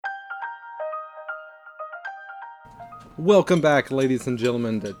Welcome back, ladies and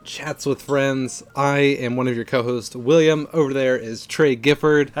gentlemen, to Chats with Friends. I am one of your co-hosts, William. Over there is Trey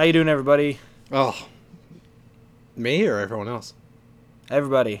Gifford. How you doing, everybody? Oh, me or everyone else?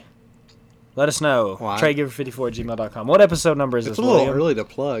 Everybody. Let us know. Why? TreyGiver54@gmail.com. What episode number is It's this, a little William? early to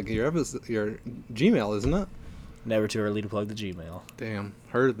plug your Gmail, isn't it? Never too early to plug the Gmail. Damn,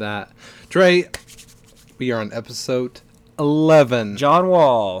 heard that. Trey, we are on episode 11. John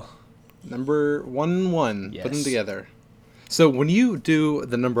Wall. Number 1-1. Yes. Put them together. So when you do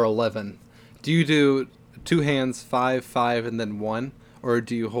the number 11, do you do two hands, 5, 5, and then 1? Or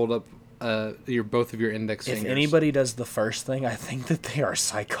do you hold up both of your index fingers? If anybody does the first thing, I think that they are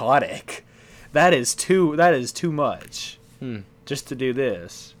psychotic. That is too much. Just to do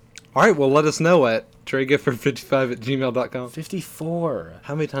this. All right, well, let us know at TreyGifford55@gmail.com. 54.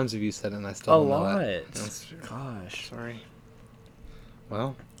 How many times have you said it and I still A don't know lot. that? That's true. Gosh. Sorry.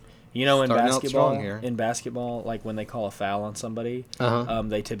 Well, You know, Starting out strong here. in basketball, like when they call a foul on somebody,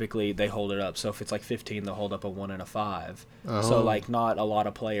 they typically hold it up. So if it's like 15, they'll hold up a 1 and a 5. So like not a lot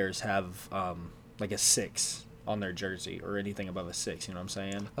of players have like a 6 on their jersey or anything above a 6. You know what I'm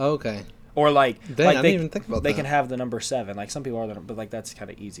saying? okay. Or like, Dang, I they didn't even think about they that. can have the number 7. Like some people are, but like that's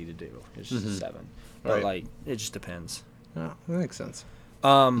kind of easy to do. It's just a 7. But Right. like it just depends. Oh, that makes sense.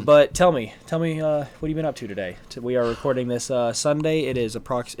 But tell me, what have you been up to today? We are recording this Sunday. It is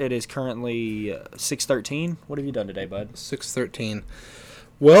currently 6:13. What have you done today, bud? 6:13.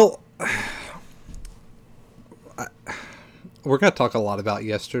 Well, we're going to talk a lot about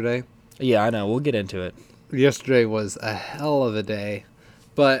yesterday. Yeah, I know. We'll get into it. Yesterday was a hell of a day,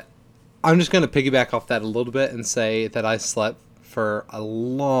 but I'm just going to piggyback off that a little bit and say that I slept for a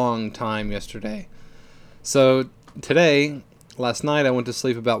long time yesterday. So last night I went to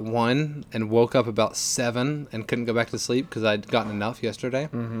sleep about 1 and woke up about 7 and couldn't go back to sleep because I'd gotten enough yesterday.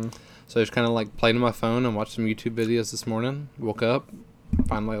 Mm-hmm. So I just kind of like played on my phone and watched some YouTube videos this morning. Woke up,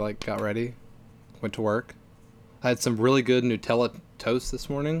 finally got ready, went to work. I had some really good Nutella toast this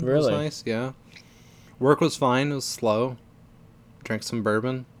morning. Really? It was nice, yeah. Work was fine. It was slow. Drank some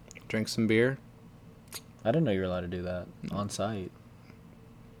bourbon. Drank some beer. I didn't know you were allowed to do that on site.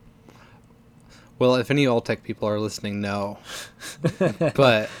 Well, if any Alltech people are listening, no.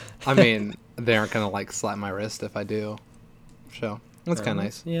 But, I mean, they aren't going to, slap my wrist if I do. So, that's kind of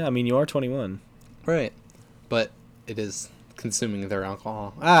nice. Yeah, I mean, you are 21. Right. But it is consuming their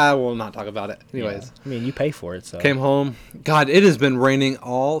alcohol. We'll not talk about it. Anyways. Yeah. I mean, you pay for it, so. Came home. God, it has been raining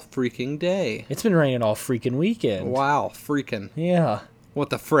all freaking day. It's been raining all freaking weekend. Wow, freaking. Yeah. What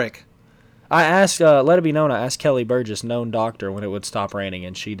the frick? I asked, let it be known, I asked Kelly Burgess, known doctor, when it would stop raining,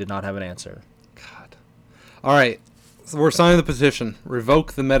 and she did not have an answer. God. All right. So we're signing the petition.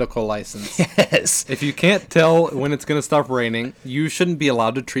 Revoke the medical license. Yes. If you can't tell when it's going to stop raining, you shouldn't be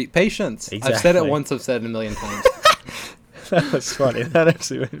allowed to treat patients. Exactly. I've said it once. I've said it a million times. That was funny. That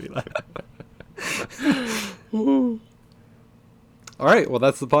actually made me laugh. All right. Well,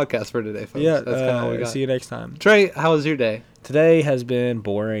 that's the podcast for today, folks. Yeah, That's kind of all we got. see you next time. Trey, how was your day? Today has been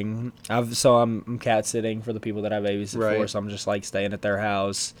boring. I'm cat sitting for the people that I babysit for, Right. so I'm just staying at their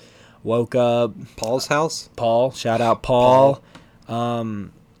house. Woke up, Paul's house? Paul, shout out Paul.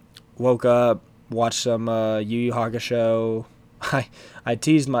 Woke up, watched some Yu Yu Hakusho. I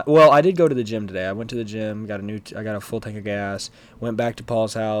teased I did go to the gym today. I went to the gym, I got a full tank of gas, went back to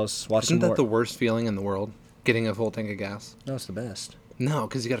Paul's house, watched Isn't some that more. the worst feeling in the world? Getting a full tank of gas? No, it's the best. No,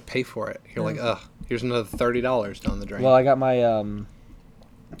 because you got to pay for it. You're like, ugh, here's another $30 down the drain. Well, I got my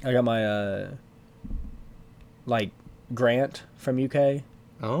grant from UK.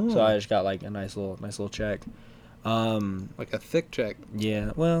 Oh. So I just got a nice little check. Like a thick check.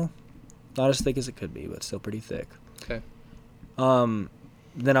 Yeah, well, not as thick as it could be, but still pretty thick. Okay.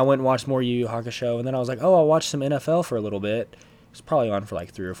 Then I went and watched more Yu Yu Hakusho, and then I was like, oh, I'll watch some NFL for a little bit. It was probably on for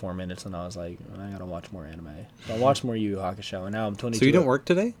 3 or 4 minutes, and I was like, I gotta watch more anime. So I watched more Yu Yu Hakusho, and now I'm 22. So you don't work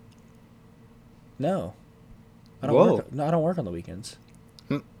today? No. I don't Whoa. work. No, I don't work on the weekends.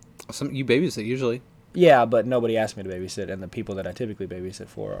 You babysit usually. Yeah, but nobody asked me to babysit, and the people that I typically babysit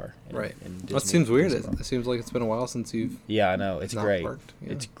for are Right. in That Disney seems weird. as well. It seems like it's been a while since you've Yeah, I know. It's not great. worked.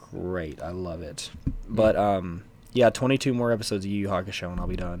 Yeah. It's great. I love it. But 22 more episodes of Yu Yu Hakusho and I'll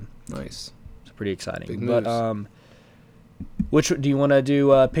be done. Nice. It's pretty exciting. Big But moves. which do you want to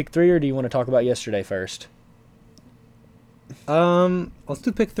do? Pick 3, or do you want to talk about yesterday first? Let's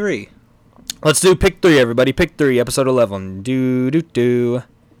do pick 3. Let's do pick 3, everybody. Pick 3, episode 11. That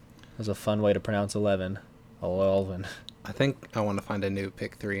was a fun way to pronounce 11. 11. I think I want to find a new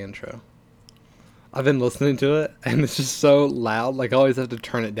pick 3 intro. I've been listening to it, and it's just so loud. I always have to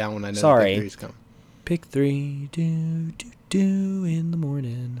turn it down when I know pick 3's coming. Pick 3, do in the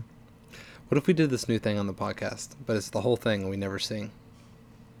morning. What if we did this new thing on the podcast, but it's the whole thing and we never sing?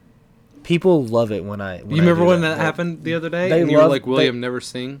 People love it when I. You remember when that happened the other day? They And you were love- like, William, never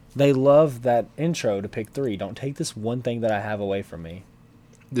sing? They love that intro to Pick 3. Don't take this one thing that I have away from me.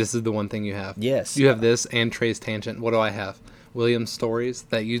 This is the one thing you have. Yes. You have this and Trey's Tangent. What do I have? William's Stories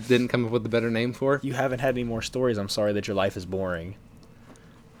that you didn't come up with a better name for? You haven't had any more stories. I'm sorry that your life is boring.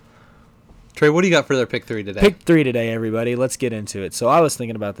 Trey, what do you got for their Pick 3 today? Pick 3 today, everybody. Let's get into it. So I was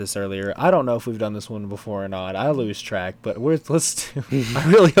thinking about this earlier. I don't know if we've done this one before or not. I lose track, but let's do. I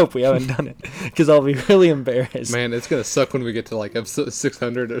really hope we haven't done it because I'll be really embarrassed. Man, it's going to suck when we get to like episode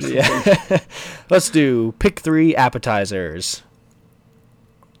 600 or something. Yeah. Let's do Pick 3 appetizers.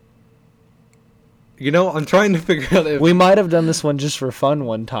 You know, I'm trying to figure out if... We might have done this one just for fun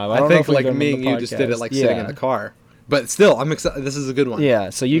one time. I I don't know think if we've like done it me on and the you just did it podcast. like sitting in the car. But still, I'm excited. This is a good one. Yeah,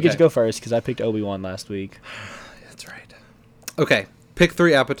 so you get to Okay. go first because I picked Obi-Wan last week. That's right. Okay, Pick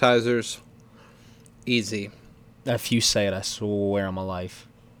 3 appetizers. Easy. If you say it, I swear on my life.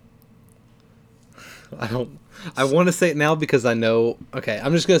 I want to say it now because I know. Okay,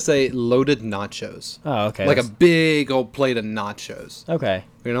 I'm just going to say loaded nachos. Oh, okay. Like a big old plate of nachos. Okay.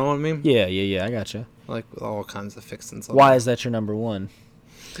 You know what I mean? Yeah, I gotcha. Like with all kinds of fixings. on Why there. is that your number one?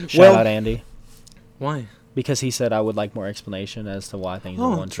 Shout Well- out Andy. Why? Because he said I would like more explanation as to why things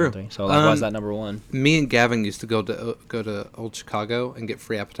Oh, are one, true. 2, 3. So like, why is that number one? Me and Gavin used to go to Old Chicago and get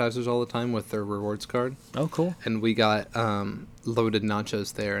free appetizers all the time with their rewards card, Oh, cool. and we got loaded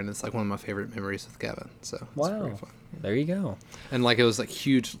nachos there, and it's like one of my favorite memories with Gavin. So it's Wow. pretty fun. There you go. And like it was like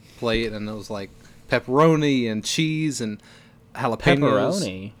huge plate, and it was like pepperoni and cheese and jalapenos.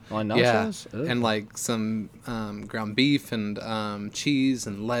 Pepperoni on Yeah, nachos? Ugh. and like some ground beef and cheese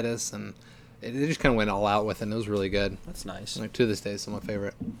and lettuce, and it just kind of went all out with it. And it was really good. That's nice. Like to this day, it's my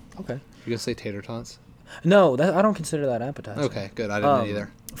favorite. Okay. You gonna say tater tots? No, I don't consider that appetizer. Okay, good. I didn't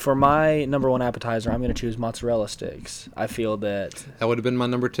either. For my number one appetizer, I'm going to choose mozzarella sticks. I feel that That would have been my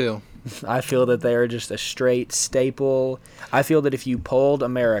number 2. they are just a straight staple. I feel that if you polled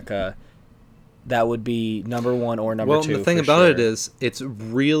America, that would be number one or number Well, two. the thing for about sure. it is, it's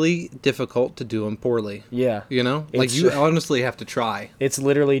really difficult to do them poorly. Yeah. You know, like It's- you honestly have to try. It's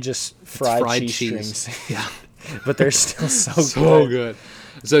literally just fried, fried cheese, cheese. strings. Yeah, But they're still so, so good.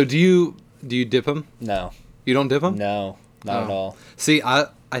 So do you dip them? No. You don't dip them? No. Not at Oh. all. See,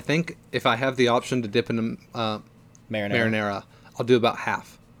 I think if I have the option to dip in marinara, I'll do about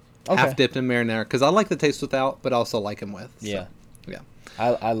half. Okay. Half dipped in marinara because I like the taste without, but I also like them with. So, Yeah. yeah.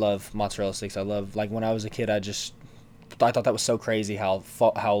 I love mozzarella sticks. I love, like, when I was a kid, I thought that was so crazy how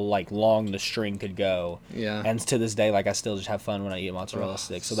like long the string could go. Yeah. And to this day, like, I still just have fun when I eat mozzarella Oh,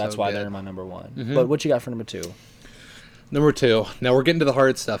 sticks. So so that's why good. they're my number one. Mhm. But what you got for number two? Number 2. Now we're getting to the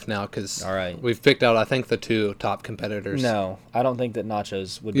hard stuff now because All right. we've picked out, I think, the 2 top competitors. No, I don't think that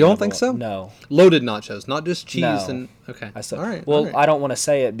nachos would. You be don't number think one. so? No, Loaded nachos, not just cheese No. and okay. I said. all right. Well, all right. I don't want to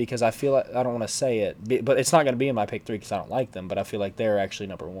say it because I feel like I don't want to say it, but it's not going to be in my pick 3 because I don't like them. But I feel like they're actually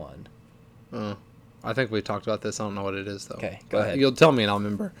number one. I think we talked about this. I don't know what it is though. Okay, go But ahead. You'll tell me and I'll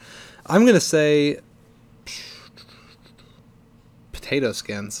remember. I'm gonna say potato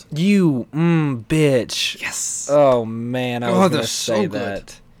skins. You bitch. Yes. Oh man, I Oh, was they're going to so say good.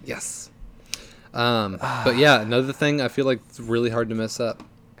 that. Yes. But yeah, another thing I feel like it's really hard to mess up.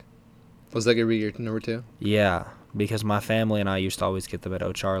 Was that gonna be your number 2? Yeah, because my family and I used to always get them at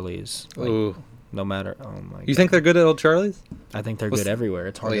O'Charlie's. Like, Ooh. no matter. Oh my. You think they're good at Old Charlie's? I think they're What's- good everywhere.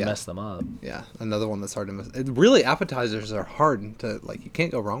 It's hard Oh, to yeah. mess them up. Yeah, another one that's hard to miss. Really, appetizers are hard to like. You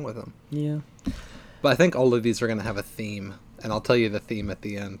can't go wrong with them. Yeah. But I think all of these are gonna have a theme, and I'll tell you the theme at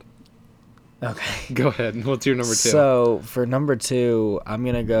the end. Okay. Go ahead. What's your number 2? So for number 2, I'm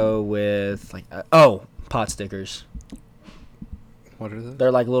gonna go with like pot stickers. What are those?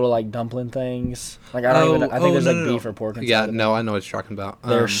 They're like little like dumpling things. Like I don't even. I think there's no, like no, beef no. or pork. Yeah, inside of no, them. I know what you're talking about.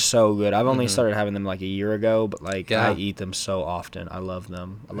 They're so good. I've only mhm. started having them like a year ago, but like Yeah. I eat them so often. I love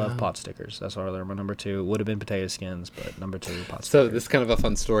them. I love Yeah. pot stickers. That's why they're my number 2. Would have been potato skins, but number 2 pot So stickers. this is kind of a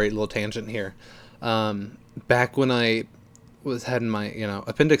fun story, little tangent here. Back when I was having my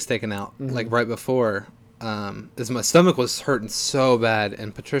appendix taken out, like right before, as my stomach was hurting so bad,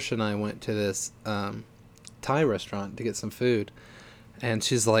 and Patricia and I went to this Thai restaurant to get some food, and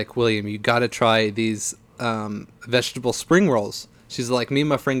she's like, William, you got to try these vegetable spring rolls. She's like, me and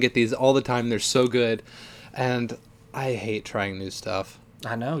my friend get these all the time. They're so good, and I hate trying new stuff.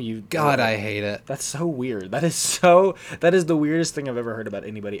 I know you. God, I hate it. That's so weird. That is the weirdest thing I've ever heard about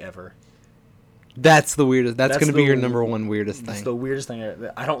anybody ever. That's the weirdest. That's going to be the- your number one weirdest It's thing. the weirdest thing.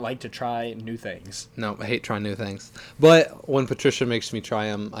 I don't like to try new things. No, I hate trying new things. But when Patricia makes me try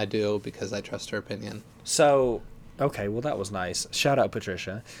them, I do because I trust her opinion. So, Okay, well, that was nice. Shout out,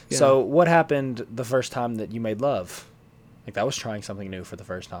 Patricia. Yeah. So, what happened the first time that you made love? Like, that was trying something new for the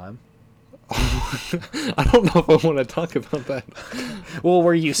first time. I don't know if I want to talk about that. Well,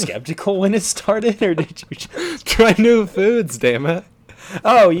 were you skeptical when it started, or did you... Try new foods, damn it.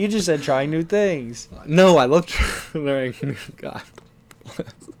 Oh, you just said trying new things. No, I love trying new... God.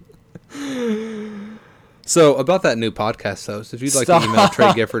 So, about that new podcast host, if you'd like to email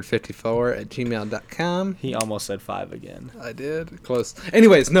TreyGifford54@gmail.com. He almost said 5 again. I did. Close.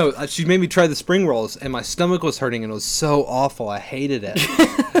 Anyways, no, she made me try the spring rolls, and my stomach was hurting, and it was so awful. I hated it.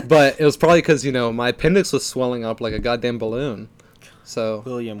 But it was probably because, my appendix was swelling up like a goddamn balloon. So,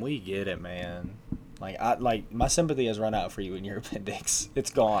 William, we get it, man. Like, my sympathy has run out for you and your appendix. It's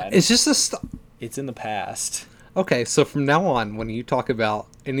gone. it's just It's in the past. Okay, so from now on, when you talk about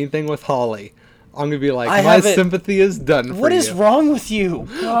anything with Holly, I'm going to be like, I my haven't- sympathy is done for you. What is wrong with you?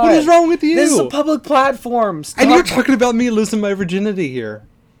 What is wrong with you? This is a public platform. Stop. And you're talking about me losing my virginity here.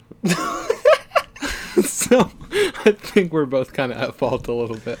 So, I think we're both kind of at fault a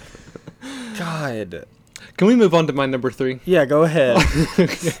little bit. God. Can we move on to my number 3? Yeah, go ahead.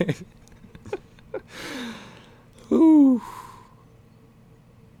 Okay. Ooh.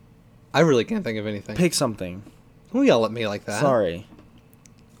 I really can't think of anything. Pick something. Don't yell at me like that. Sorry.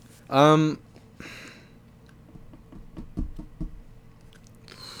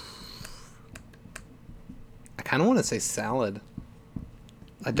 I kind of want to say salad.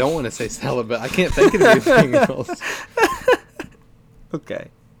 I don't want to say salad, but I can't think of anything else. Okay.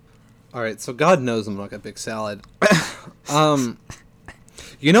 All right, so God knows I'm not gonna pick salad.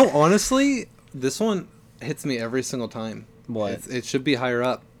 Honestly, this one hits me every single time. What? It should be higher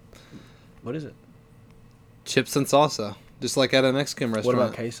up. What is it? Chips and salsa, just like at a Mexican What restaurant.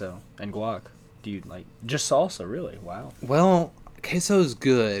 about queso and guac? Do you like just salsa? Really? Wow. Well, queso's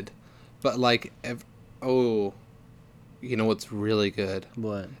good, but you know what's really good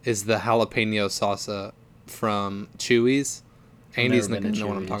What? is the jalapeno salsa from Chewy's. Andy's not never been gonna to know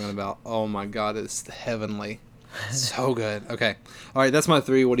what I'm Chewy's. talking about. Oh my god, it's heavenly. So good. Okay. All right, that's my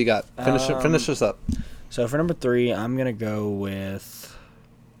 3. What do you got? Finish this up. So for number 3, I'm gonna go with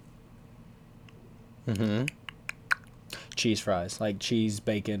Mm-hmm. cheese fries, like cheese,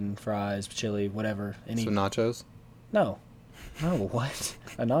 bacon, fries, chili, whatever. Any? So nachos? No. What?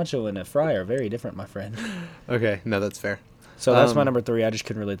 A nacho and a fry are very different, my friend. Okay, no, that's fair. So that's my number 3. I just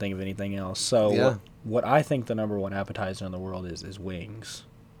couldn't really think of anything else. So Yeah. what I think the number 1 appetizer in the world is wings,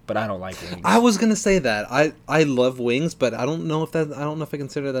 but I don't like wings. I was gonna say that. I love wings, but I don't know if I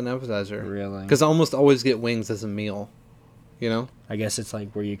consider that an appetizer. Really? Because I almost always get wings as a meal. You know? I guess it's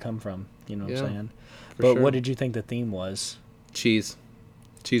like where you come from. You know what Yeah, I'm saying? for But sure. what did you think the theme was? Cheese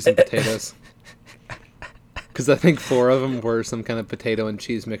and potatoes. Because I think 4 of them were some kind of potato and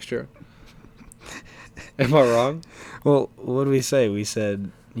cheese mixture. Am I wrong? Well, what did we say? We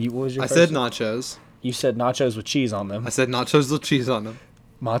said what was your I first said one? nachos. You said nachos with cheese on them. I said nachos with cheese on them.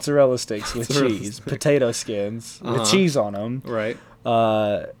 Mozzarella sticks with Mozzarella cheese. sticks. Potato skins with Uh-huh. cheese on them. Right.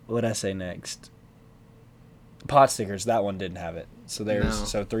 What did I say next? Pot stickers. That one didn't have it. So there's No.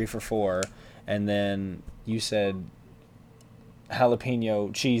 so 3 for 4, and then you said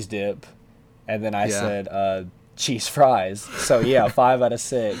jalapeno cheese dip, and then I Yeah. said cheese fries. So yeah, 5 out of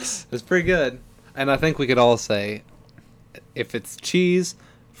 6. It's pretty good. And I think we could all say if it's cheese,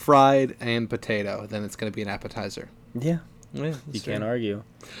 fried, and potato, then it's going to be an appetizer. Yeah, Yeah, you can't argue.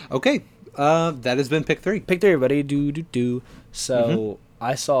 Okay. That has been pick 3. Pick 3, everybody. Do. So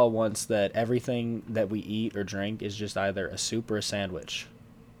I saw once that everything that we eat or drink is just either a soup or a sandwich.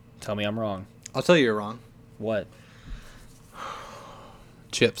 Tell me I'm wrong. I'll tell you you're wrong. What?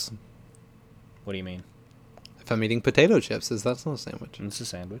 Chips. What do you mean? If I'm eating potato chips, that's not a sandwich. It's a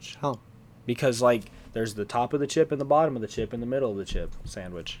sandwich. How? Because, like, there's the top of the chip and the bottom of the chip and the middle of the chip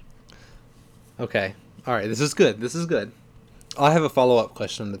sandwich. Okay. All right. This is good. I have a follow-up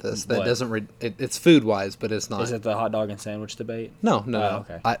question to this that What? doesn't it's food-wise, but it's not. Is it the hot dog and sandwich debate? No. Oh,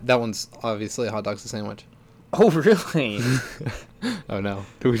 okay. That one's obviously a hot dog's a sandwich. Oh, really? Oh no!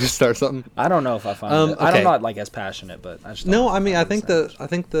 Did we just start something? I don't know if I find it. Okay. I'm not, like, as passionate, but I just No, don't I mean find I it a think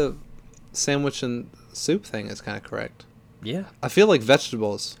sandwich. the sandwich and soup thing is kind of correct. Yeah. I feel like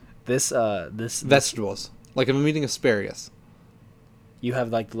vegetables. This Vegetables. Like if I'm eating asparagus. you have,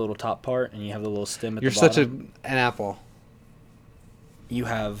 like, the little top part and you have the little stem at You're the such bottom. an apple. You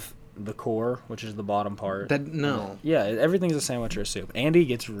have the core, which is the bottom part. No. Yeah, everything's a sandwich or a soup. Andy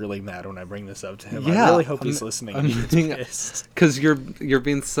gets really mad when I bring this up to him. Yeah, I really hope he's I'm- listening. I'm He gets being- pissed. Because you're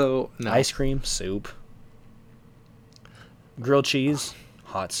being so no. Ice cream, soup. Grilled cheese,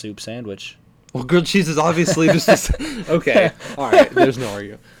 hot soup sandwich. Well, grilled cheese is obviously just okay. All right. There's no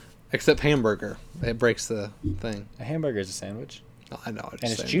argument. Except hamburger. It breaks the thing. A hamburger is a sandwich. Oh, I know.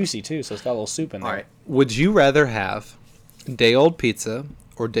 And it's juicy, too, so it's got a little soup in there. All right. Would you rather have day-old pizza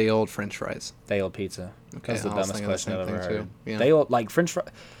or day-old French fries? Day-old pizza. Okay, That's the I was dumbest thinking the question same I've ever thing, heard. too. Yeah. Day-old, like, French fries.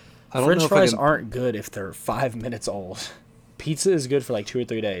 I don't French know if I fries can- aren't good if they're 5 minutes old. Pizza is good for like 2 or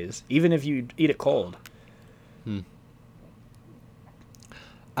 3 days, even if you eat it cold.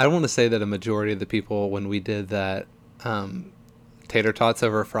 I don't want to say that a majority of the people, when we did that tater tots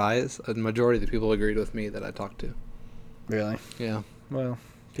over fries, a majority of the people agreed with me that I talked to. Really? Yeah. Well,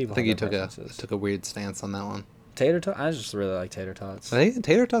 people I think have you their took preferences. a weird stance on that one. Tater tot. I just really like tater tots. I think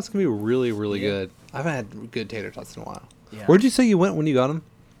tater tots can be really, really Yeah. good. I haven't had good tater tots in a while. Yeah. Where'd you say you went when you got them?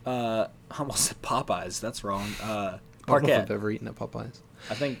 I almost said Popeyes. That's wrong. I don't know if Parquet. I've ever eaten at Popeyes.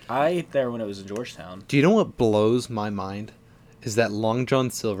 I think I ate there when it was in Georgetown. Do you know what blows my mind? Is that Long John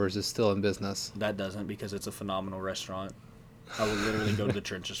Silver's is still in business. That doesn't, because it's a phenomenal restaurant. I would literally go to the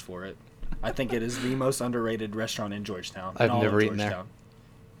trenches for it. I think it is the most underrated restaurant in Georgetown. in I've all of never eaten there. Georgetown.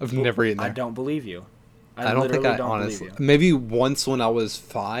 I've never eaten there. I don't believe you. I don't think literally I don't honestly. believe you. Maybe once when I was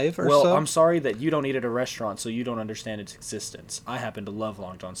 5 or Well, so. I'm sorry that you don't eat at a restaurant, so you don't understand its existence. I happen to love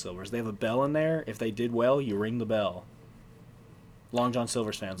Long John Silver's. They have a bell in there. If they did well, you ring the bell. Long John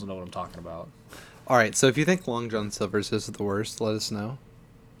Silver's fans will know what I'm talking about. All right, so if you think Long John Silver's is the worst, let us know.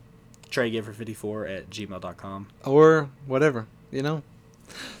 TreyGiver54@gmail.com. Or whatever, you know.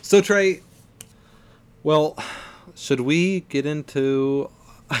 So Trey, well, should we get into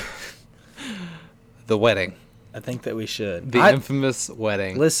the wedding? I think that we should. The infamous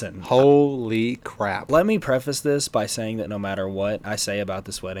wedding. Listen. Holy crap. Let me preface this by saying that no matter what I say about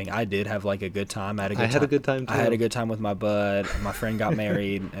this wedding, I did have like a good time. I had a good time. too. I had a good time with my bud. My friend got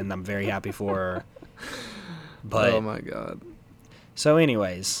married, and I'm very happy for her. But oh my god. so,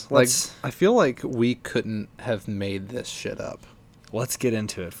 anyways, Like, let's I feel like we couldn't have made this shit up. get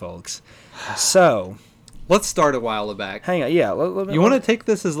into it, folks. So, Let's start a while back. hang on. Yeah, You want to take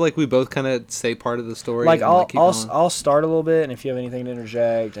this as like we both kind of say part of the story? like and, I'll keep going? I'll start a little bit, and if you have anything to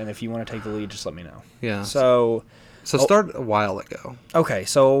interject, and if you want to take the lead, just let me know. Yeah. So, Start a while ago. okay,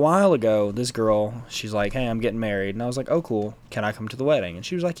 so a while ago, this girl, she's like, "Hey, I'm getting married," and I was like, "Oh, cool. Can I come to the wedding?" And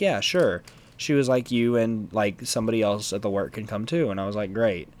she was like, "Yeah, sure." She was like, "You and like somebody else at the work can come too," and I was like,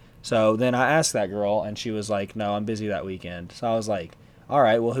 "Great." So then I asked that girl, and she was like, "No, I'm busy that weekend." So I was like, "All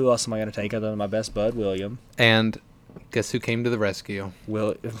right, well, who else am I gonna take other than my best bud, William?" And guess who came to the rescue?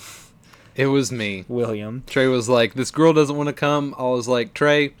 Will It was me. William. Trey was like, "This girl doesn't want to come." I was like,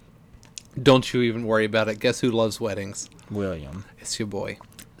 "Trey, don't you even worry about it. Guess who loves weddings? William. It's your boy."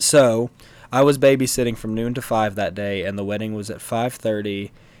 So I was babysitting from noon to 5 that day, and the wedding was at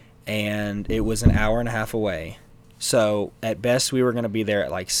 5:30, and it was an hour and a half away. So at best, we were going to be there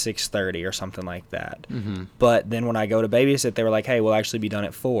at like 6:30 or something like that. Mm-hmm. But then when I go to babysit, they were like, "Hey, we'll actually be done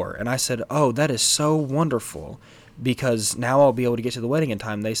at 4." And I said, "Oh, that is so wonderful, because now I'll be able to get to the wedding in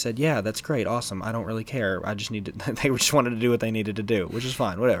time." They said, "Yeah, that's great, awesome. I don't really care. I just need to." They just wanted to do what they needed to do, which is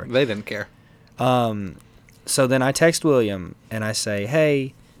fine, whatever. They didn't care. So then I text William and I say,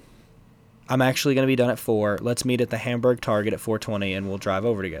 "Hey, I'm actually going to be done at 4. Let's meet at the Hamburg Target at 4:20 and we'll drive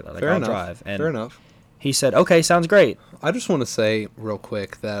over together." Like, Fair I'll enough. drive. And Fair enough. he said, "Okay, sounds great." I just want to say real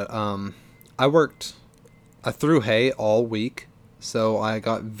quick that I threw hay all week, so I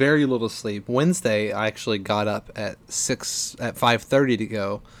got very little sleep. Wednesday, I actually got up at 5:30 to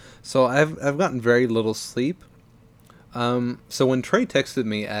go, so I've gotten very little sleep. So when Trey texted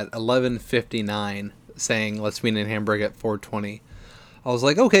me at 11:59 saying let's meet in Hamburg at 4:20, I was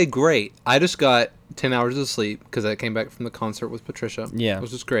like, okay, great. I just got 10 hours of sleep because I came back from the concert with Patricia. Yeah.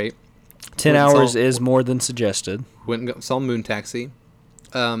 Which was great. 10 Went and hours saw- is more than suggested. Went and saw Moon Taxi.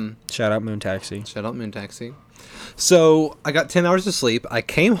 Shout out Moon Taxi. Shout out Moon Taxi. So I got 10 hours of sleep. I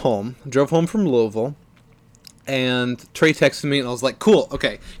came home, drove home from Louisville, and Trey texted me, and I was like, cool,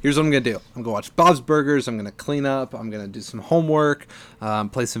 okay, here's what I'm going to do. I'm going to watch Bob's Burgers. I'm going to clean up. I'm going to do some homework,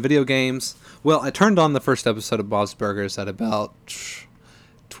 play some video games. Well, I turned on the first episode of Bob's Burgers at about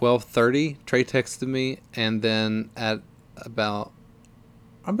 12:30. Trey texted me, and then at about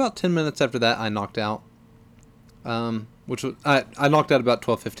 10 minutes after that, I knocked out. Which was I knocked out about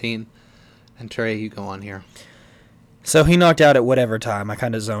 12:15. And Trey, you go on here. So he knocked out at whatever time. I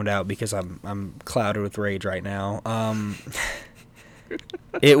kind of zoned out because I'm clouded with rage right now.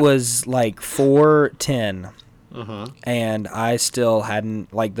 It was like 4:10, and I still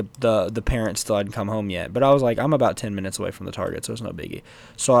hadn't, like, the parents still hadn't come home yet. But I was like, I'm about 10 minutes away from the Target, so it's no biggie.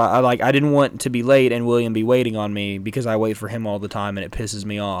 So I didn't want to be late and William be waiting on me because I wait for him all the time and it pisses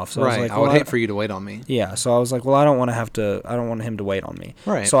me off. So Right. I was like, I would hate for you to wait on me. yeah. So I was like, well, I don't want him to wait on me.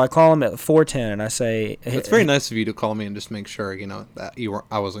 Right. So I call him at 4:10 and I say, It's very nice of you to call me and just make sure, that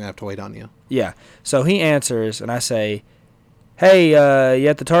I wasn't going to have to wait on you. yeah. So he answers and I say, hey, you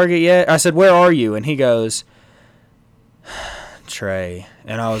at the Target yet? I said, where are you? And he goes, Trey.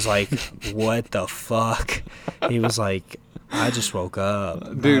 And I was like, what the fuck? He was like, I just woke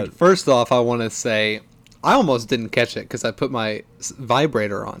up. Dude, first off, I want to say I almost didn't catch it because I put my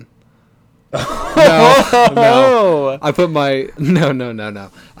vibrator on. No. I put my... No.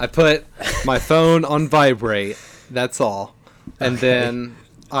 I put my phone on vibrate. That's all. And then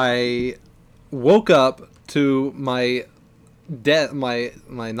I woke up to my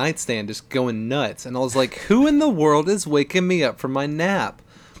my nightstand just going nuts, and I was like, who in the world is waking me up from my nap?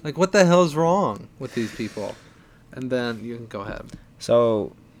 Like, what the hell is wrong with these people? And then you can go ahead.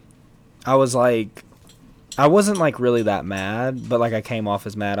 So I was like, I wasn't like really that mad, but like I came off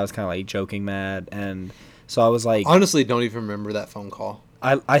as mad. I was kind of like joking mad, and so I was like, honestly, don't even remember that phone call.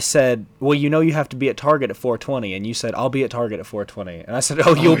 I said, well, you have to be at Target at 4:20, and you said, I'll be at Target at 4:20, and I said,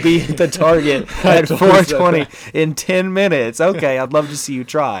 oh, you'll be at the Target at 4:20 in 10 minutes. Okay, I'd love to see you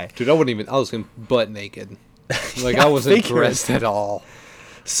try. Dude, I was going butt naked. Like, I wasn't dressed at all.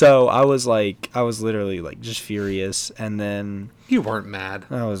 So I was literally like just furious, and then you weren't mad.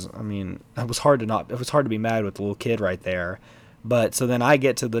 it was hard to be mad with the little kid right there. But so then I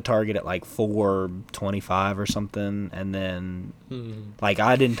get to the Target at like 4:25 or something, and then like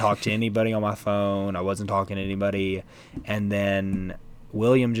I didn't talk to anybody on my phone. I wasn't talking to anybody, and then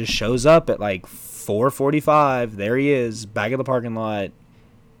William just shows up at like 4:45. There he is, back of the parking lot.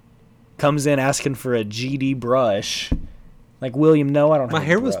 Comes in asking for a GD brush. Like, William, no, I don't have My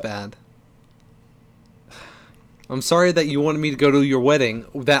hair was bad. I'm sorry that you wanted me to go to your wedding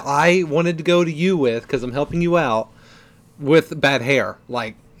that I wanted to go to you with because I'm helping you out with bad hair.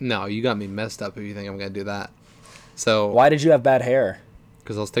 Like, no, you got me messed up if you think I'm going to do that. So Why did you have bad hair?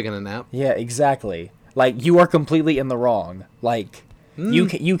 Because I was taking a nap. Yeah, exactly. Like, you are completely in the wrong. Like,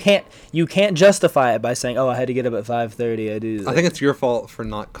 you can't justify it by saying, "Oh, I had to get up at 5:30." I think it's your fault for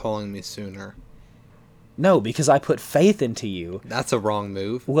not calling me sooner. No, because I put faith into you. That's a wrong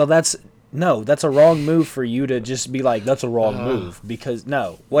move. Well, that's a wrong move for you to just be like, that's a wrong move. Because,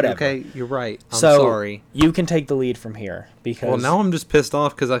 no, whatever. Okay, you're right. I'm so, sorry. You can take the lead from here. Because, well, now I'm just pissed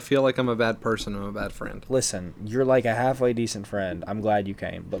off because I feel like I'm a bad person. I'm a bad friend. Listen, you're like a halfway decent friend. I'm glad you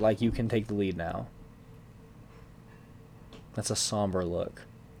came. But, like, you can take the lead now. That's a somber look.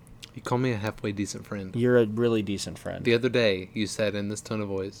 You call me a halfway decent friend. You're a really decent friend. The other day, you said in this tone of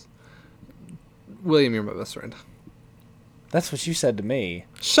voice, William, you're my best friend. That's what you said to me.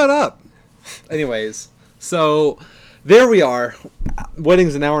 Shut up. Anyways, so there we are.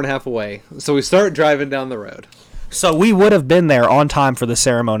 Wedding's an hour and a half away. So we start driving down the road. So we would have been there on time for the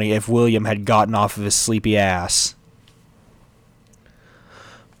ceremony if William had gotten off of his sleepy ass.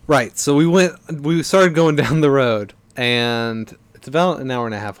 Right. So we started going down the road, and it's about an hour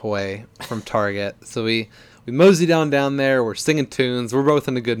and a half away from Target. So we mosey down there. We're singing tunes. We're both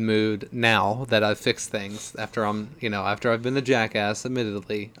in a good mood now that I've fixed things. After I've been a jackass,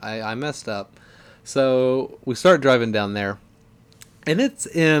 admittedly, I messed up. So we start driving down there, and it's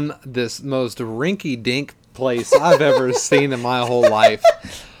in this most rinky-dink place I've ever seen in my whole life.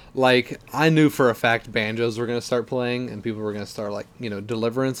 Like, I knew for a fact banjos were going to start playing, and people were going to start, like,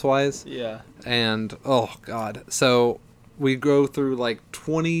 deliverance-wise. Yeah. And, oh, God. So we go through, like,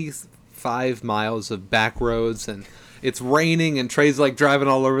 25 miles of back roads, and it's raining, and Trey's like driving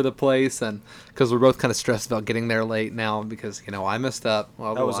all over the place, and because we're both kind of stressed about getting there late now because I messed up.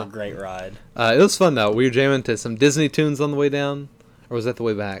 That was a great ride. It was fun though. We were jamming to some Disney tunes on the way down, or was that the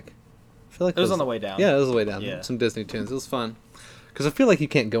way back? I feel like it was on the way down. Yeah, it was the way down. Yeah. Some Disney tunes. It was fun because I feel like you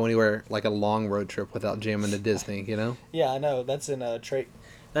can't go anywhere like a long road trip without jamming to Disney. Yeah, I know. That's in Trey.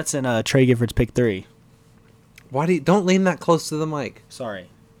 That's in Trey Gifford's Pick 3. Why don't lean that close to the mic? Sorry.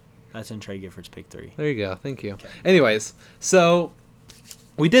 That's in Trey Gifford's Pick 3. There you go. Thank you. Okay. Anyways, so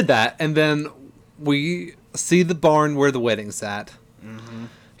we did that, and then we see the barn where the wedding's at. Mm-hmm.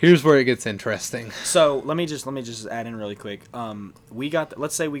 Here's where it gets interesting. So let me just add in really quick.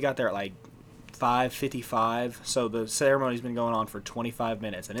 Let's say we got there at like 5:55. So the ceremony's been going on for 25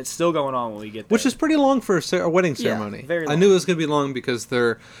 minutes, and it's still going on when we get there. Which is pretty long for a wedding ceremony. Yeah, very long. I knew it was going to be long because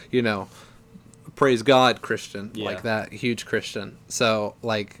they're, praise God Christian, yeah. like that, huge Christian. So,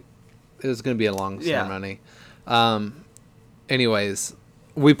 like, it was going to be a long ceremony. Anyways,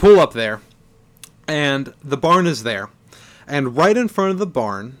 we pull up there, And the barn is there. And right in front of the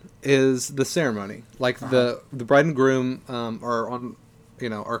barn is the ceremony. Like the bride and groom are on,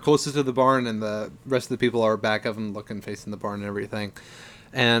 are closest to the barn, and the rest of the people are back of them looking, facing the barn and everything.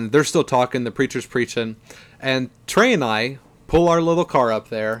 And they're still talking. The preacher's preaching. And Trey and I pull our little car up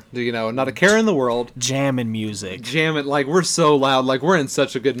there. Not a care in the world. Jamming music. Jamming. Like, we're so loud. Like, we're in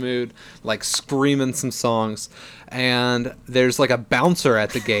such a good mood. Like, screaming some songs. And there's, like, a bouncer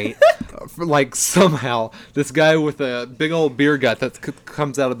at the gate. Like, somehow, this guy with a big old beer gut that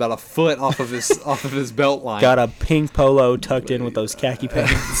comes out about a foot off of his belt line. Got a pink polo tucked in with those khaki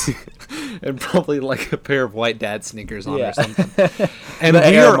pants. And probably, like, a pair of white dad sneakers on or something. And The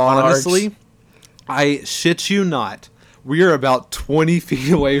we Air are Monarchs. honestly, I shit you not, we are about 20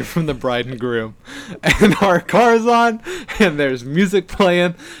 feet away from the bride and groom. And our car's on, and there's music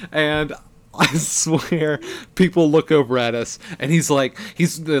playing, and I swear people look over at us, and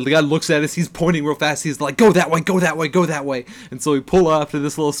the guy looks at us, he's pointing real fast, he's like, go that way, go that way, go that way. And so we pull up to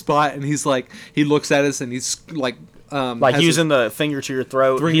this little spot, and he's like, he looks at us, and he's like, using the finger to your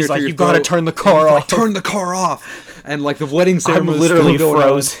throat. He's like, you got gotta turn the car off. Like, turn the car off. And like the wedding ceremony, I'm literally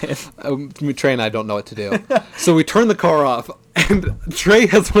frozen. Trey and I don't know what to do, so we turn the car off. And Trey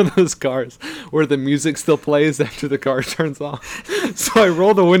has one of those cars where the music still plays after the car turns off. So I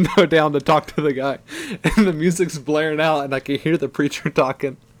roll the window down to talk to the guy, and the music's blaring out, and I can hear the preacher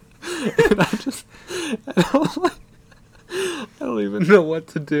talking. And I'm like, I don't even know what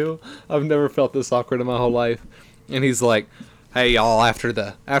to do. I've never felt this awkward in my whole life. And he's like, "Hey y'all, after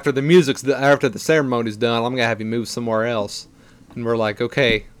the ceremony's done, I'm gonna have you move somewhere else." And we're like,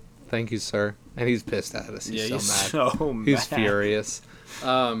 "Okay, thank you, sir." And he's pissed at us. He's so mad. He's furious.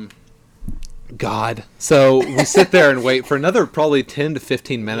 God. So we sit there and wait for another probably 10 to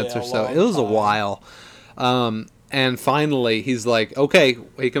 15 minutes or so. It was a while. And finally, he's like, okay.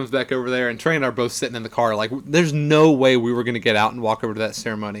 He comes back over there, and Trey and I are both sitting in the car. Like, there's no way we were going to get out and walk over to that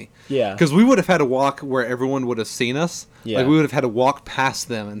ceremony. Yeah. Because we would have had to walk where everyone would have seen us. Yeah. Like, we would have had to walk past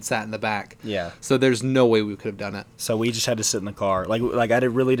them and sat in the back. Yeah. So there's no way we could have done it. So we just had to sit in the car. Like I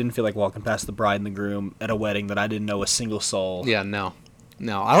really didn't feel like walking past the bride and the groom at a wedding that I didn't know a single soul. Yeah, no.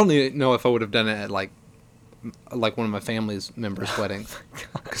 I don't even know if I would have done it at, like one of my family's members' weddings.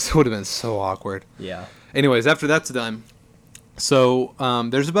 Because it would have been so awkward. Yeah. Anyways, after that's done, so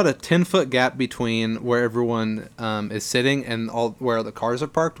there's about a 10-foot gap between where everyone is sitting and where the cars are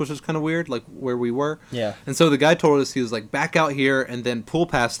parked, which is kind of weird, like where we were. Yeah. And so the guy told us, he was like, back out here and then pull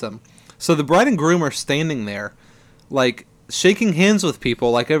past them. So the bride and groom are standing there, like, shaking hands with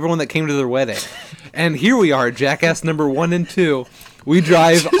people, like everyone that came to their wedding. And here we are, jackass number 1 and 2. We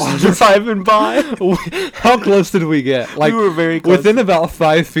drive on driving by. How close did we get? Like, we were very close. Within about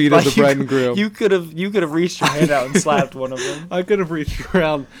 5 feet of the bride and groom. You could have reached your hand out and slapped one of them. I could have reached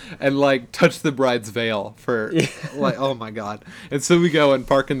around and like touched the bride's veil for like, oh my god. And so we go and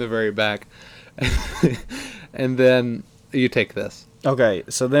park in the very back. And then you take this. Okay,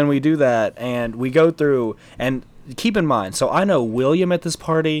 so then we do that, and we go through, and keep in mind, so I know William at this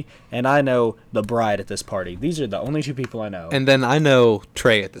party, and I know the bride at this party. These are the only 2 people I know. And then I know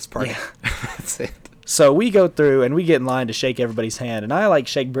Trey at this party. Yeah. That's it. So we go through, and we get in line to shake everybody's hand, and I, like,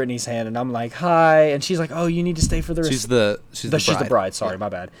 shake Brittany's hand, and I'm like, hi, and she's like, oh, you need to stay for the She's the bride. She's the bride, sorry, my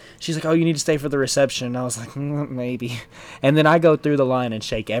bad. She's like, oh, you need to stay for the reception, and I was like, maybe. And then I go through the line and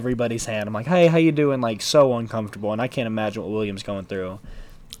shake everybody's hand. I'm like, hey, how you doing? Like, so uncomfortable, and I can't imagine what William's going through.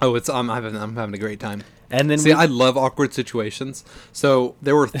 Oh, I'm having a great time. And then I love awkward situations. So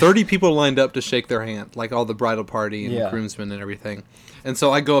there were 30 people lined up to shake their hand, like all the bridal party and groomsmen and everything. And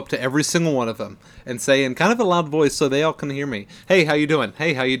so I go up to every single one of them and say in kind of a loud voice so they all can hear me, hey, how you doing?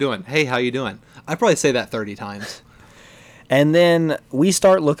 Hey, how you doing? Hey, how you doing? I probably say that 30 times. And then we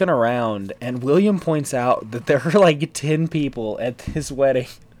start looking around, and William points out that there are like 10 people at this wedding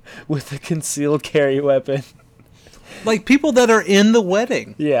with a concealed carry weapon. Like people that are in the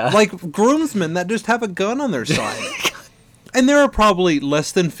wedding. Yeah. Like groomsmen that just have a gun on their side. And there are probably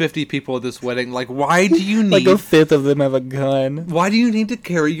less than 50 people at this wedding. Like, why do you need... like a fifth of them have a gun. Why do you need to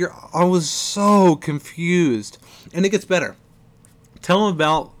carry your... I was so confused. And it gets better. Tell them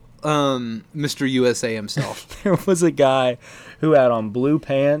about Mr. USA himself. There was a guy who had on blue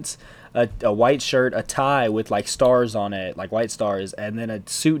pants, a white shirt, a tie with like stars on it, like white stars, and then a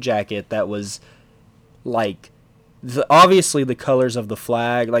suit jacket that was like... obviously the colors of the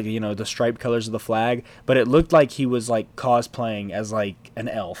flag, like, you know, the striped colors of the flag, but it looked like he was like cosplaying as like an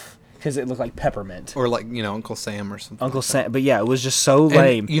elf because it looked like Peppermint or like, you know, Uncle Sam or something. Uncle Sam, but yeah, it was just so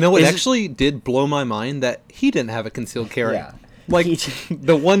lame. And, you know, it actually did blow my mind that he didn't have a concealed carry. Yeah, Like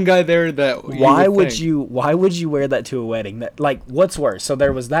the one guy there that Why would think. you wear that to a wedding? That, like, what's worse? So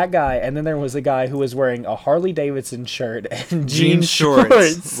there was that guy, and then there was a guy who was wearing a Harley Davidson shirt and jean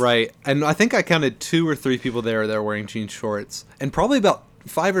shorts. Right? And I think I counted 2 or 3 people there that were wearing jean shorts, and probably about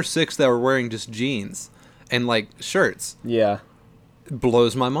 5 or 6 that were wearing just jeans and like shirts. Yeah. It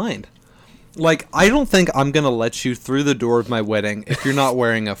blows my mind. Like, I don't think I'm gonna let you through the door of my wedding if you're not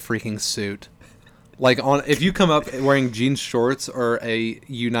wearing a freaking suit. Like, if you come up wearing jean shorts or a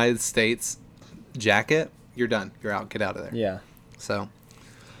United States jacket, you're done. You're out. Get out of there. Yeah. So,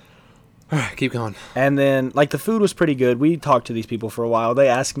 all right, keep going. And then, like, the food was pretty good. We talked to these people for a while. They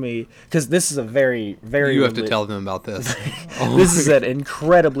asked me, because this is a very, very... You have to tell them about this. This is an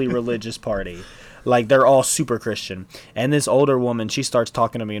incredibly religious party. Like, they're all super Christian. And this older woman, she starts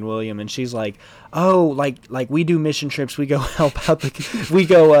talking to me and William, and she's like, "Oh, like we do mission trips. We go help out we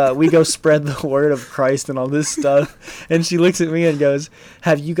go spread the word of Christ and all this stuff." And she looks at me and goes,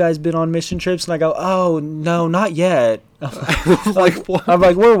 "Have you guys been on mission trips?" And I go, "Oh, no, not yet." I'm like,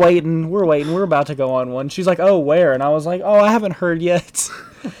 we're waiting. We're about to go on one. She's like, "Oh, where?" And I was like, "Oh, I haven't heard yet."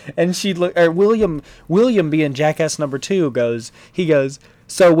 And William being jackass number 2 goes,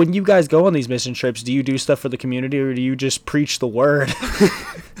 "So when you guys go on these mission trips, do you do stuff for the community or do you just preach the word?"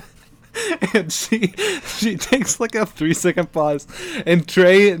 And she takes like a 3-second pause, and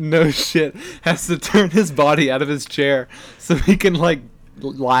Trey, no shit, has to turn his body out of his chair so he can like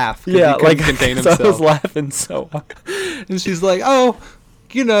laugh. Yeah, he couldn't contain himself. I was laughing so hard. And she's like, "Oh,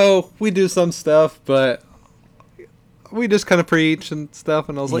 we do some stuff, but we just kind of preach and stuff."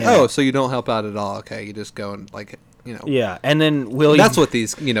 And I was like, Yeah. "Oh, so you don't help out at all? Okay, you just go and like, Yeah, and then William... That's what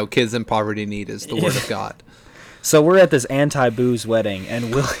these kids in poverty need, is the word of God." So we're at this anti-booze wedding,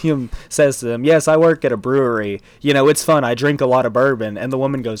 and William says to them, "Yes, I work at a brewery. It's fun. I drink a lot of bourbon." And the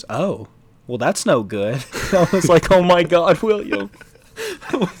woman goes, "Oh, well, that's no good." I was like, "Oh my God, William."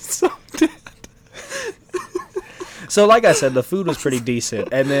 I was so dead. So like I said, the food was pretty decent.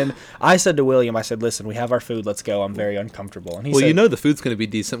 And then I said to William, I said, "Listen, we have our food. Let's go. I'm very uncomfortable." And he said, the food's going to be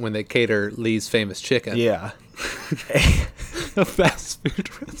decent when they cater Lee's famous chicken. "Yeah." A fast food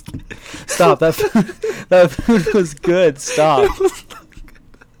restaurant. Stop. That food was good. Stop.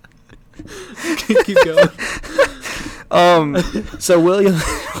 Keep going. So William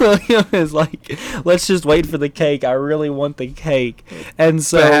is like, "Let's just wait for the cake. I really want the cake." And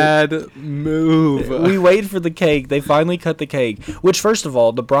so Bad move. we wait for the cake. They finally cut the cake, which, first of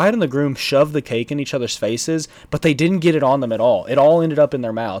all, the bride and the groom shoved the cake in each other's faces, but they didn't get it on them at all. It all ended up in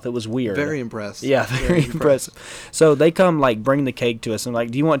their mouth. It was weird. Very impressed. Yeah, very impressive. So they come, like, bring the cake to us and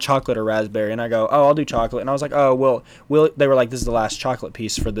like, "Do you want chocolate or raspberry?" And I go, "Oh, I'll do chocolate." And I was like, "Oh, well, they were like, this is the last chocolate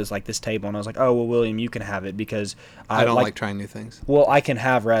piece for this table." And I was like, "Oh, well, William, you can have it because I don't like trying new things." "Well, I can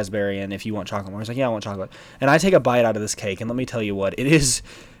have raspberry, and if you want chocolate more." I was like, "Yeah, I want chocolate." And I take a bite out of this cake, and let me tell you what, it is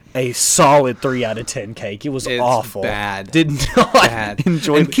a solid 3 out of 10 cake. It was awful. Bad. Did not Bad.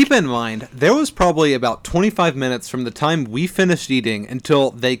 enjoy And the keep in mind, there was probably about 25 minutes from the time we finished eating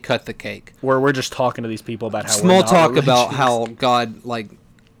until they cut the cake. where we're just talking to these people about how Small we're not talk about religious. how God, like,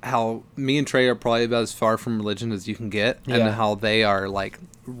 how me and Trey are probably about as far from religion as you can get, and Yeah. how they are, like,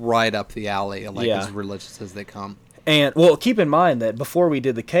 right up the alley, like, Yeah. as religious as they come. And, well, keep in mind that before we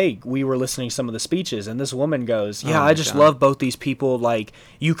did the cake, we were listening to some of the speeches, and this woman goes, "Yeah, Oh I my just God. love both these people. Like,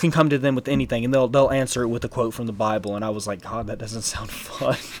 you can come to them with anything, and they'll answer it with a quote from the Bible." And I was like, "God, that doesn't sound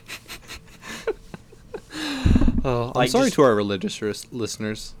fun." Oh, I'm Like, sorry just- to our religious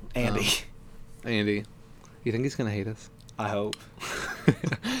listeners. Andy, Andy, you think he's going to hate us? I hope.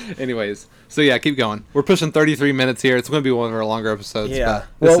 Anyways, so yeah, keep going. We're pushing 33 minutes here. It's going to be one of our longer episodes. Yeah.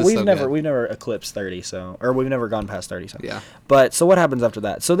 But this Well, is we've so never good. eclipsed 30, or we've never gone past 30. So. Yeah. But so what happens after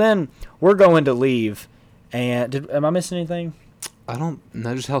that? So then we're going to leave, and am I missing anything? I don't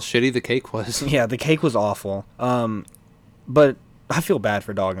know just how shitty the cake was. Yeah, the cake was awful. But I feel bad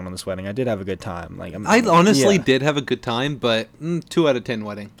for dogging on this wedding. I did have a good time. Like, I honestly yeah. did have a good time, but 2 out of 10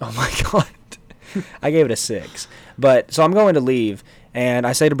 wedding. Oh my God. I gave it a 6. But so I'm going to leave, and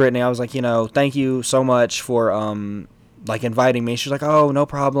I say to Brittany, I was like, "Thank you so much for like inviting me." She's like, "Oh, no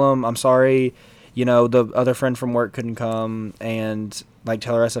problem. I'm sorry. The other friend from work couldn't come, and like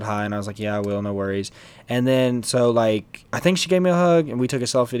tell her I said hi." And I was like, "Yeah, I will. No worries." And then so like I think she gave me a hug, and we took a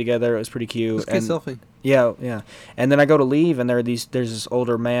selfie together. It was pretty cute. Let's get selfie. Yeah, yeah. And then I go to leave, and there's this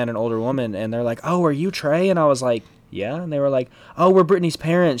older man and older woman, and they're like, "Oh, are you Trey?" And I was like, "Yeah." And they were like, "Oh, we're Brittany's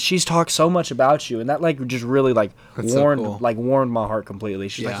parents. She's talked so much about you." And that like just really like That's so cool. warmed my heart completely.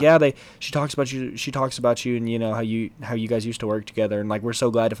 She's like, Yeah. "Yeah, she talks about you and how you guys used to work together, and like we're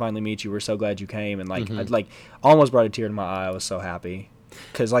so glad to finally meet you. We're so glad you came." And like I like almost brought a tear to my eye. I was so happy.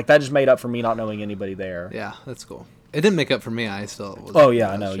 Cuz like that just made up for me not knowing anybody there. Yeah, that's cool. It didn't make up for me. I still was. Oh yeah,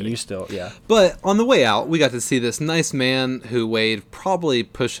 I was know. shitty. You still, yeah. But on the way out, we got to see this nice man who weighed probably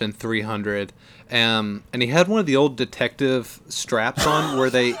pushing 300. And he had one of the old detective straps on where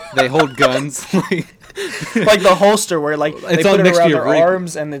they hold guns. Like the holster where like they It's put on it next to around your their rig.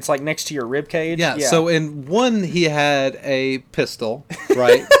 arms and it's like next to your rib cage. Yeah, so in one he had a pistol,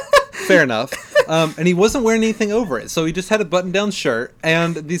 right? Fair enough. And he wasn't wearing anything over it, so he just had a button-down shirt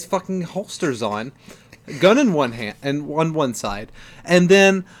and these fucking holsters on, gun in one hand and on one side, and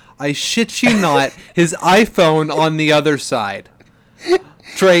then I shit you not, his iPhone on the other side.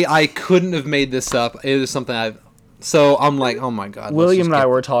 Trey, I couldn't have made this up. It was something I've. So I'm like, oh my god. William and I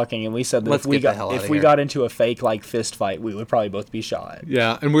were talking, and we said that Let's if we get the hell got outta if we here. got into a fake like fist fight, we would probably both be shot.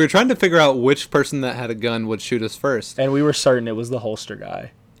 Yeah, and we were trying to figure out which person that had a gun would shoot us first. And we were certain it was the holster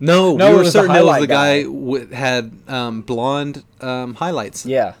guy. No, No, we it were was the certain it was highlight the guy guy. had blonde highlights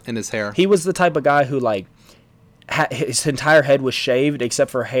Yeah, in his hair. he was the type of guy who like his entire head was shaved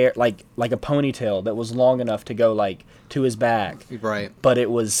except for hair, like a ponytail that was long enough to go like to his back, Right. but it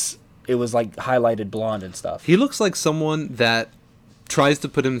was like highlighted blonde and stuff. He looks like someone that tries to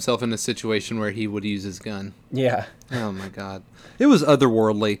put himself in a situation where he would use his gun. Yeah. Oh my god. It was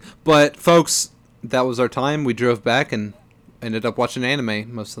otherworldly. But folks, that was our time. We drove back and ended up watching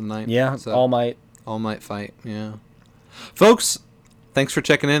anime most of the night. Yeah, So, All Might. All Might Fight, yeah. Folks, thanks for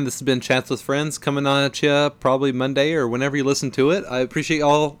checking in. This has been Chats with Friends coming on at you probably Monday or whenever you listen to it. I appreciate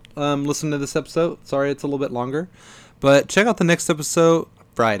y'all listening to this episode. Sorry it's a little bit longer. But check out the next episode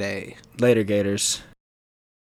Friday. Later, Gators.